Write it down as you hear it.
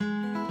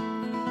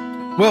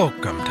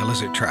Welcome to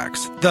Lizard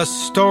Tracks, the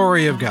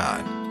story of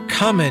God.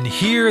 Come and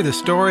hear the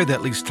story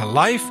that leads to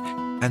life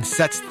and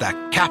sets the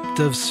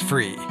captives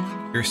free.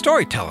 Your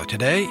storyteller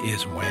today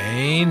is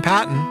Wayne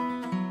Patton.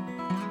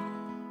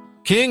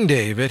 King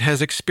David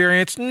has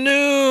experienced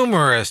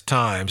numerous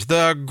times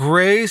the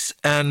grace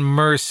and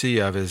mercy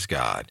of his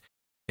God.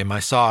 In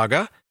my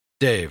saga,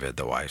 David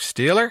the Wife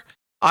Stealer,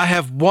 I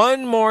have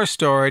one more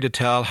story to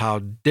tell how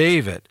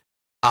David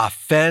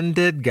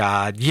offended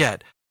God,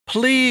 yet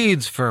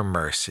pleads for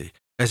mercy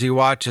as he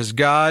watches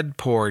God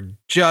pour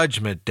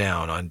judgment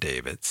down on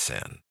David's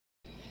sin.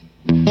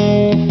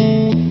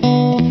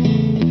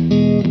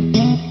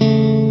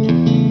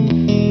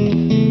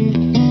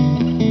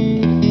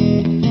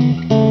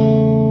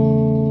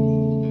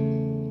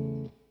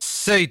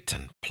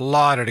 Satan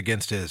plotted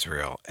against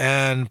Israel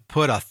and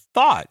put a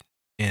thought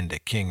into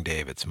King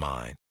David's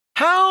mind.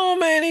 How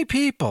many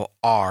people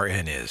are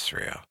in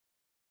Israel?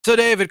 So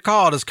David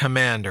called his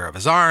commander of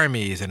his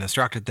armies and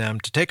instructed them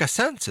to take a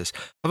census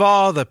of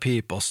all the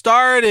people,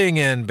 starting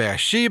in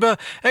Beersheba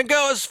and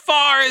go as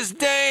far as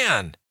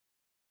Dan.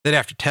 Then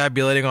after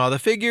tabulating all the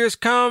figures,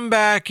 come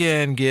back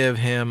and give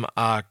him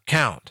a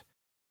count.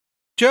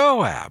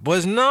 Joab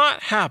was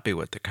not happy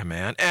with the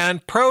command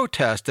and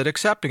protested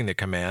accepting the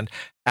command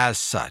as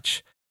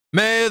such.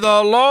 May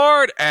the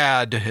Lord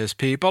add to his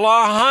people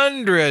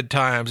 100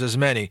 times as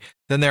many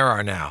than there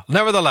are now.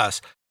 Nevertheless,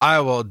 I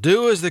will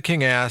do as the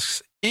king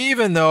asks,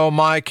 even though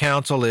my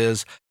counsel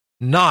is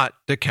not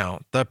to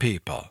count the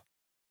people.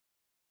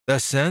 The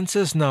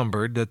census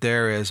numbered that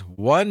there is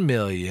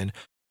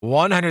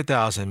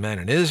 1,100,000 men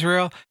in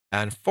Israel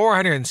and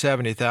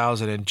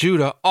 470,000 in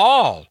Judah,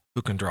 all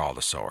who can draw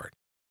the sword.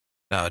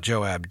 Now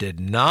Joab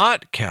did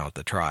not count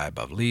the tribe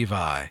of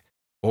Levi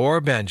or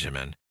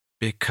Benjamin,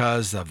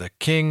 because of the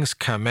king's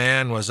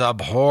command was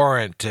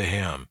abhorrent to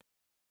him.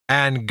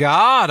 And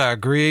God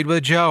agreed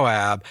with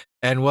Joab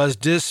and was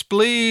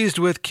displeased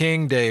with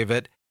King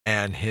David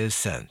and his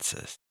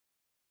census.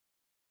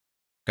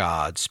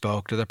 God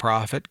spoke to the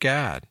prophet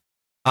Gad,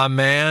 a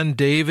man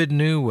David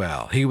knew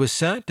well. He was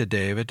sent to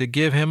David to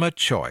give him a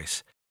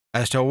choice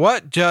as to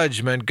what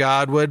judgment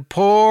God would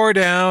pour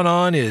down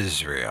on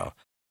Israel.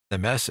 The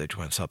message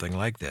went something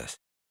like this.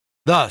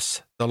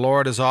 Thus, the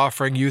Lord is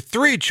offering you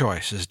 3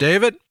 choices,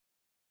 David.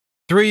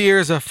 3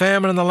 years of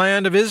famine in the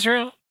land of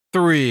Israel,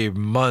 3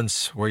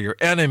 months where your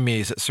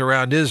enemies that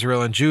surround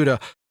Israel and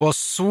Judah will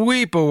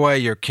sweep away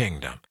your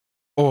kingdom,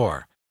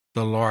 or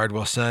the Lord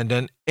will send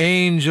an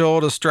angel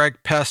to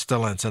strike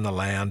pestilence in the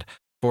land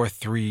for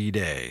 3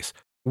 days.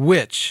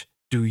 Which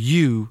do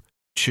you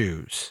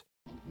choose?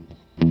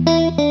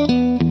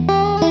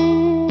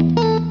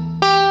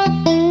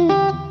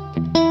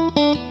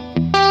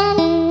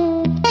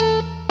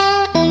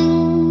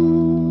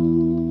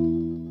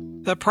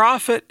 The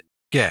prophet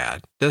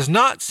Gad does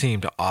not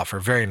seem to offer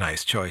very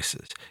nice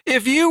choices.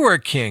 If you were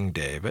King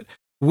David,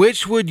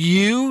 which would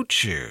you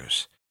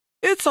choose?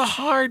 It's a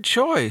hard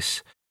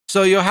choice,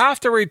 so you'll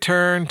have to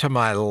return to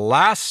my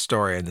last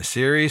story in the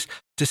series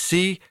to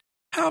see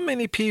how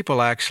many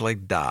people actually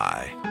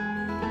die.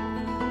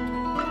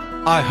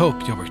 I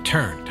hope you'll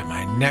return to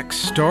my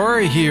next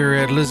story here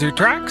at Lizard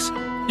Tracks.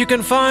 You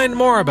can find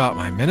more about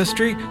my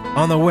ministry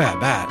on the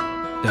web at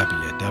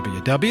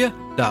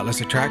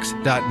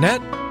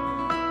www.lizardtracks.net.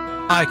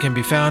 I can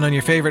be found on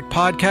your favorite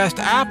podcast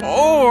app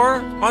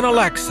or on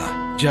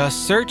Alexa.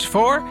 Just search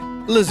for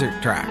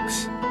Lizard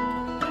Tracks.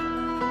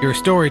 Your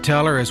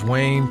storyteller is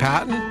Wayne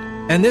Patton,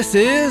 and this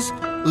is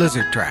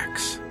Lizard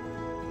Tracks.